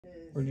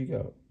Where'd you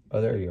go?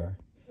 Oh, there you are.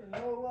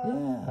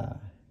 Yeah.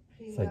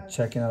 It's like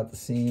checking out the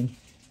scene.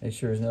 Make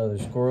sure there's no other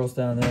squirrels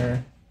down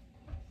there.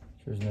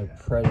 There's no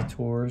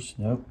predators.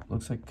 Nope.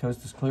 Looks like the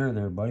coast is clear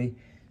there, buddy.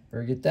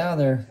 Better get down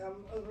there.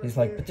 He's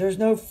like, but there's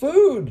no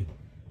food.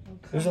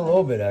 There's a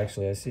little bit,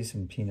 actually. I see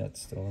some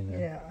peanuts still in there.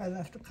 Yeah, I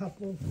left a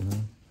couple.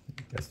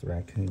 Guess the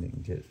raccoon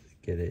didn't get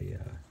a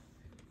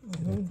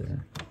up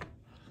there.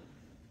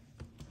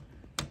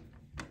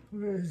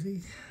 Where is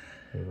he?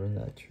 Over in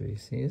that tree.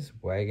 See, he's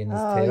wagging his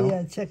Oh, tail.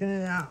 yeah, checking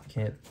it out.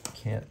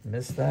 Can't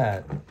miss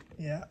that.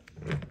 Yeah.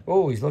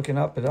 Oh, he's looking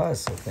up at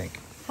us, I think.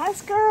 Hi,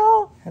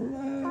 squirrel.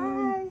 Hello.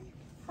 Hi.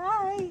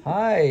 Hi.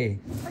 Hi.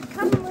 We're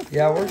coming with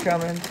Yeah, you. we're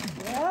coming.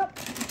 Yep.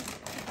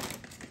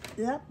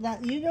 Yep, now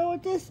you know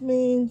what this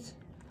means.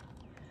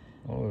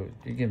 Oh,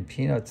 you give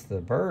peanuts to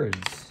the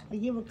birds. I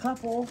give a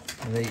couple.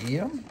 Do they eat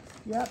them?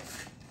 Yep.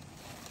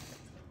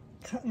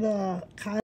 The